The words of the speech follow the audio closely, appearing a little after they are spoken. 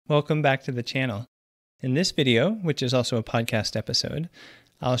Welcome back to the channel. In this video, which is also a podcast episode,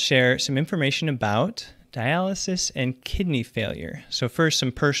 I'll share some information about dialysis and kidney failure. So first,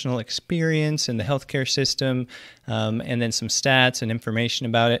 some personal experience in the healthcare system, and then some stats and information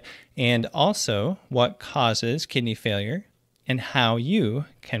about it, and also what causes kidney failure and how you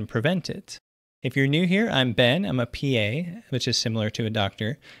can prevent it. If you're new here, I'm Ben. I'm a PA, which is similar to a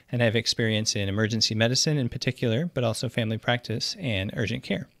doctor, and I have experience in emergency medicine in particular, but also family practice and urgent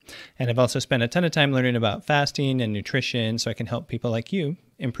care. And I've also spent a ton of time learning about fasting and nutrition so I can help people like you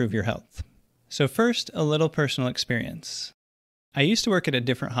improve your health. So first, a little personal experience. I used to work at a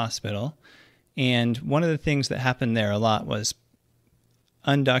different hospital, and one of the things that happened there a lot was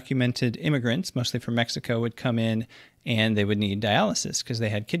undocumented immigrants, mostly from Mexico, would come in and they would need dialysis because they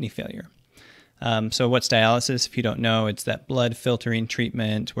had kidney failure. So what's dialysis? If you don't know, it's that blood filtering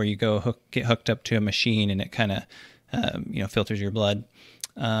treatment where you get hooked up to a machine and it kind of filters your blood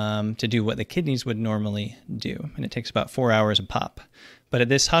to do what the kidneys would normally do. And it takes about 4 hours a pop. But at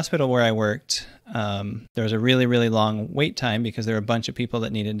this hospital where I worked, there was a really, really long wait time because there were a bunch of people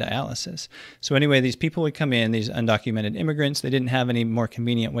that needed dialysis. So anyway, these people would come in, these undocumented immigrants. They didn't have any more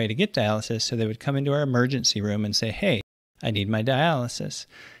convenient way to get dialysis. So they would come into our emergency room and say, hey, I need my dialysis.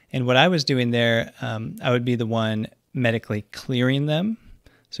 And what I was doing there, I would be the one medically clearing them.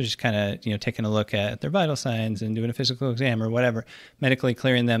 So just kind of, taking a look at their vital signs and doing a physical exam or whatever, medically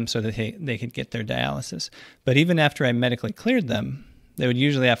clearing them so that they could get their dialysis. But even after I medically cleared them, they would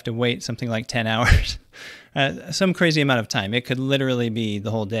usually have to wait something like 10 hours, some crazy amount of time. It could literally be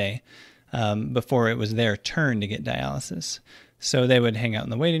the whole day before it was their turn to get dialysis. So they would hang out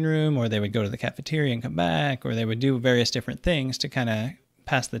in the waiting room, or they would go to the cafeteria and come back, or they would do various different things to kind of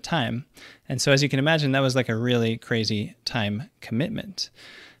pass the time. And so as you can imagine, that was like a really crazy time commitment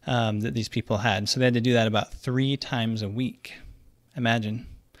that these people had. So they had to do that about 3 times a week. Imagine.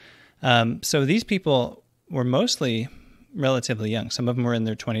 So these people were mostly relatively young. Some of them were in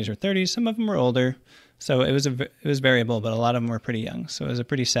their 20s or 30s. Some of them were older. So it was variable, but a lot of them were pretty young. So it was a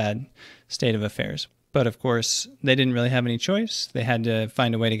pretty sad state of affairs. But of course, they didn't really have any choice. They had to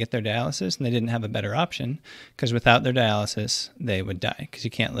find a way to get their dialysis, and they didn't have a better option because without their dialysis, they would die because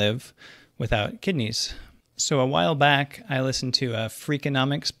you can't live without kidneys. So a while back, I listened to a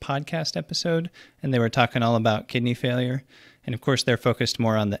Freakonomics podcast episode, and they were talking all about kidney failure. And of course, they're focused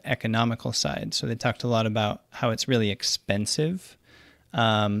more on the economical side. So they talked a lot about how it's really expensive.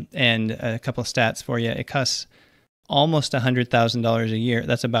 And a couple of stats for you. It costs almost $100,000 a year.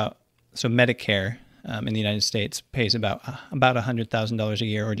 So Medicare in the United States pays about $100,000 a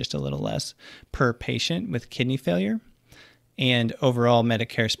year, or just a little less, per patient with kidney failure. And overall,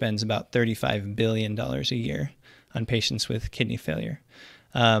 Medicare spends about $35 billion a year on patients with kidney failure.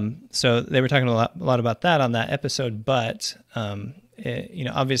 So they were talking a lot about that on that episode, but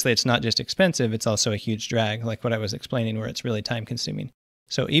obviously it's not just expensive, it's also a huge drag, like what I was explaining, where it's really time consuming.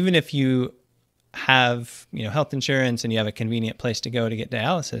 So even if you have health insurance and you have a convenient place to go to get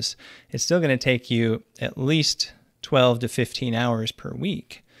dialysis, it's still going to take you at least 12 to 15 hours per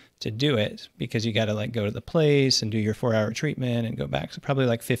week to do it, because you got to go to the place and do your 4-hour treatment and go back. So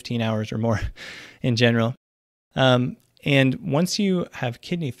probably 15 hours or more in general. And once you have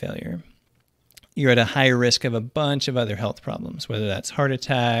kidney failure, you're at a higher risk of a bunch of other health problems, whether that's heart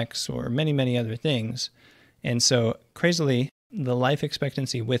attacks or many, many other things. And so crazily, the life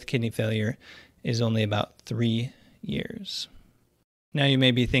expectancy with kidney failure is only about 3 years. Now you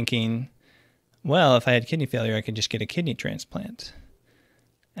may be thinking, well, if I had kidney failure, I could just get a kidney transplant.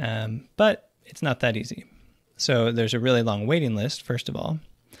 But it's not that easy. So there's a really long waiting list, first of all.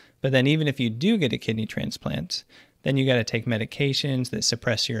 But then even if you do get a kidney transplant, then you got to take medications that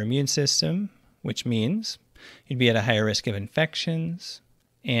suppress your immune system, which means you'd be at a higher risk of infections,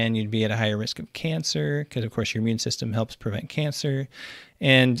 and you'd be at a higher risk of cancer, because of course your immune system helps prevent cancer.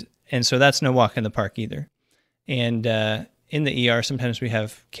 And so that's no walk in the park either. And in the ER, sometimes we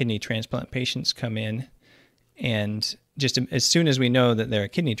have kidney transplant patients come in, and just as soon as we know that they're a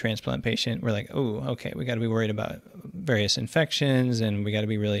kidney transplant patient, we're like, oh, okay, we got to be worried about various infections, and we got to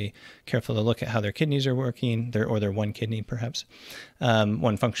be really careful to look at how their kidneys are working, or their one kidney perhaps,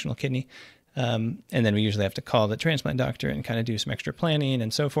 one functional kidney. And then we usually have to call the transplant doctor and kind of do some extra planning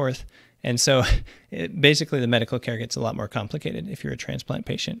and so forth. And so basically the medical care gets a lot more complicated if you're a transplant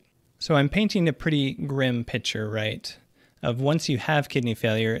patient. So I'm painting a pretty grim picture, right, of once you have kidney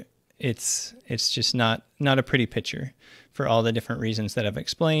failure, it's just not a pretty picture for all the different reasons that I've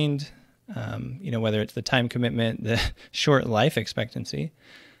explained, whether it's the time commitment, the short life expectancy,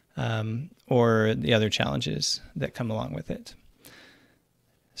 or the other challenges that come along with it.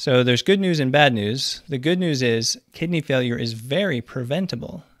 So there's good news and bad news. The good news is kidney failure is very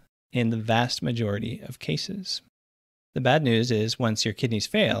preventable. in the vast majority of cases. The bad news is once your kidneys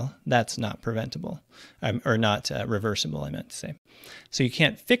fail, that's not preventable, or not reversible, I meant to say. So you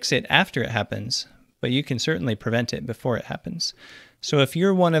can't fix it after it happens, but you can certainly prevent it before it happens. So if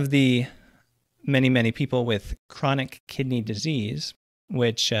you're one of the many, many people with chronic kidney disease,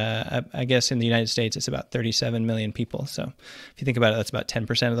 which I guess in the United States, it's about 37 million people. So if you think about it, that's about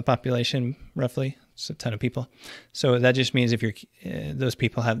 10% of the population, roughly. It's a ton of people. So that just means if those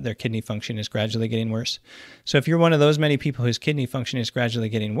people have their kidney function is gradually getting worse. So if you're one of those many people whose kidney function is gradually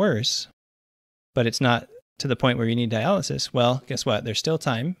getting worse, but it's not to the point where you need dialysis, well, guess what? There's still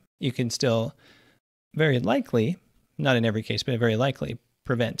time. You can still very likely, not in every case, but very likely,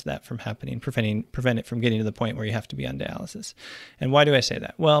 prevent that from happening, prevent it from getting to the point where you have to be on dialysis. And why do I say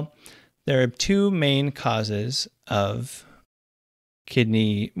that? Well, there are two main causes of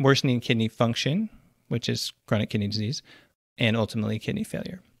worsening kidney function, which is chronic kidney disease, and ultimately kidney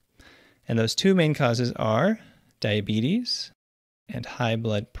failure. And those two main causes are diabetes and high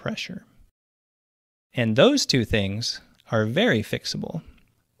blood pressure. And those two things are very fixable.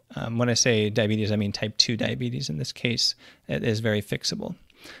 When I say diabetes, I mean type 2 diabetes. In this case, it is very fixable.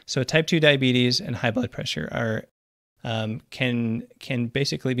 So type 2 diabetes and high blood pressure can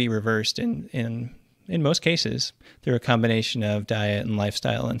basically be reversed in most cases through a combination of diet and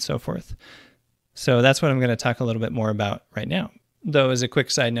lifestyle and so forth. So that's what I'm going to talk a little bit more about right now. Though, as a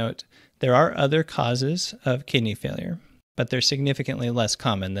quick side note, there are other causes of kidney failure, but they're significantly less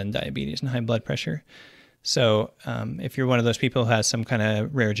common than diabetes and high blood pressure. So if you're one of those people who has some kind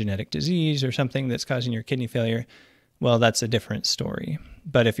of rare genetic disease or something that's causing your kidney failure, well, that's a different story.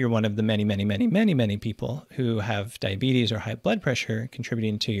 But if you're one of the many, many, many, many, many people who have diabetes or high blood pressure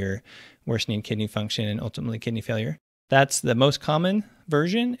contributing to your worsening kidney function and ultimately kidney failure, that's the most common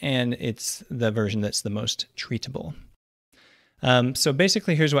version, and it's the version that's the most treatable. So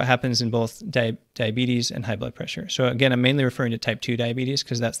basically, here's what happens in both diabetes and high blood pressure. So again, I'm mainly referring to type 2 diabetes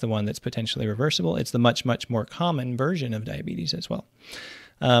because that's the one that's potentially reversible. It's the much, much more common version of diabetes as well.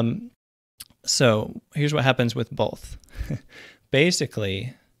 So here's what happens with both.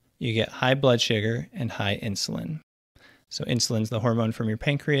 Basically, you get high blood sugar and high insulin. So insulin's the hormone from your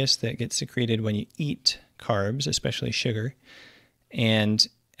pancreas that gets secreted when you eat carbs, especially sugar. And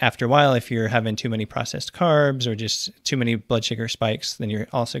after a while, if you're having too many processed carbs or just too many blood sugar spikes, then you're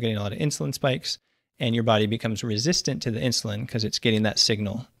also getting a lot of insulin spikes, and your body becomes resistant to the insulin because it's getting that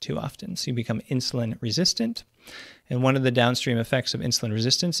signal too often. So you become insulin resistant. And one of the downstream effects of insulin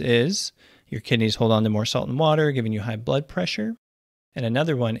resistance is your kidneys hold on to more salt and water, giving you high blood pressure. And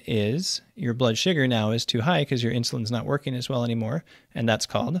another one is your blood sugar now is too high because your insulin's not working as well anymore, and that's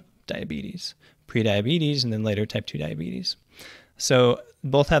called diabetes, prediabetes, and then later type 2 diabetes. So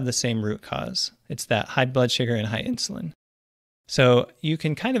both have the same root cause. It's that high blood sugar and high insulin. So you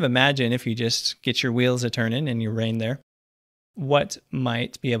can kind of imagine, if you just get your wheels a-turning in your brain there, what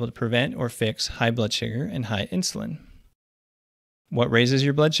might be able to prevent or fix high blood sugar and high insulin. What raises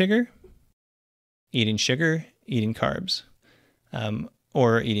your blood sugar? Eating sugar, eating carbs,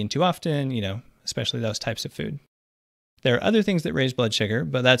 or eating too often, especially those types of food. There are other things that raise blood sugar,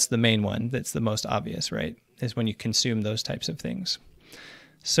 but that's the main one that's the most obvious, right? Is when you consume those types of things.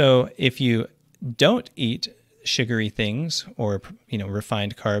 So if you don't eat sugary things or,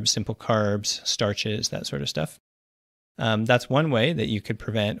 refined carbs, simple carbs, starches, that sort of stuff, that's one way that you could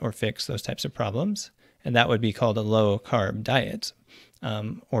prevent or fix those types of problems. And that would be called a low carb diet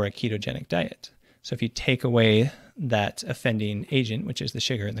or a ketogenic diet. So if you take away that offending agent, which is the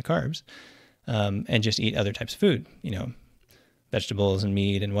sugar and the carbs, and just eat other types of food, vegetables and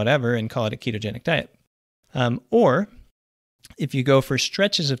meat and whatever, and call it a ketogenic diet. Or if you go for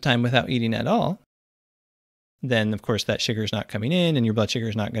stretches of time without eating at all, then of course that sugar is not coming in and your blood sugar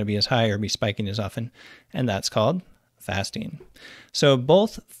is not going to be as high or be spiking as often. And that's called fasting. So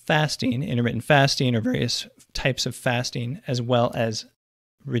both fasting, intermittent fasting, or various types of fasting, as well as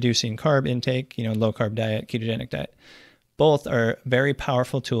reducing carb intake, low carb diet, ketogenic diet, both are very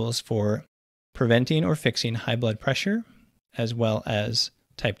powerful tools for preventing or fixing high blood pressure, as well as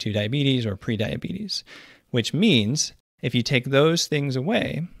type 2 diabetes or prediabetes, which means if you take those things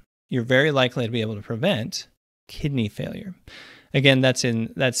away, you're very likely to be able to prevent kidney failure. Again, that's in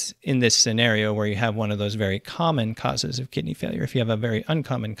this scenario where you have one of those very common causes of kidney failure. If you have a very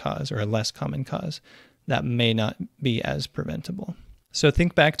uncommon cause or a less common cause, that may not be as preventable. So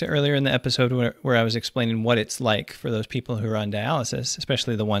think back to earlier in the episode where I was explaining what it's like for those people who are on dialysis,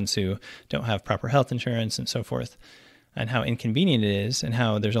 especially the ones who don't have proper health insurance and so forth, and how inconvenient it is, and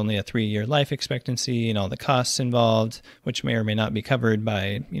how there's only a 3-year life expectancy and all the costs involved, which may or may not be covered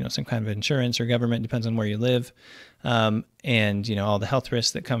by some kind of insurance or government, depends on where you live. and all the health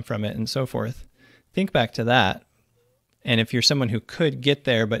risks that come from it and so forth. Think back to that. And if you're someone who could get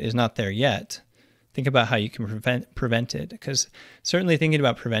there but is not there yet, think about how you can prevent it. Because certainly thinking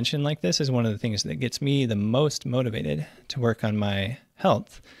about prevention like this is one of the things that gets me the most motivated to work on my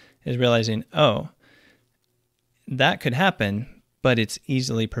health, is realizing, oh, that could happen, but it's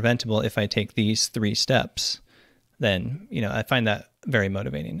easily preventable if I take these 3 steps. Then, I find that very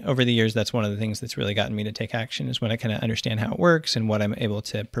motivating. Over the years, that's one of the things that's really gotten me to take action, is when I kind of understand how it works and what I'm able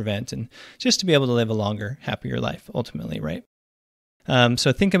to prevent, and just to be able to live a longer, happier life ultimately, right?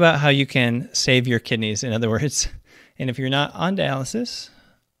 So think about how you can save your kidneys, in other words. And if you're not on dialysis,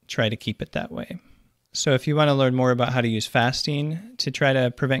 try to keep it that way. So if you want to learn more about how to use fasting to try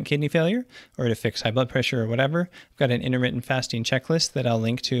to prevent kidney failure or to fix high blood pressure or whatever, I've got an intermittent fasting checklist that I'll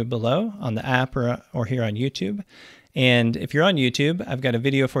link to below on the app or here on YouTube. And if you're on YouTube, I've got a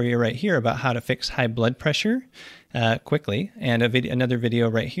video for you right here about how to fix high blood pressure quickly, and another video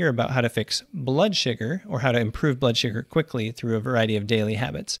right here about how to fix blood sugar, or how to improve blood sugar quickly through a variety of daily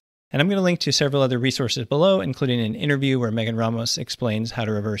habits. And I'm going to link to several other resources below, including an interview where Megan Ramos explains how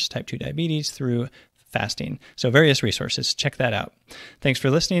to reverse type 2 diabetes through fasting. So various resources. Check that out. Thanks for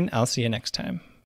listening. I'll see you next time.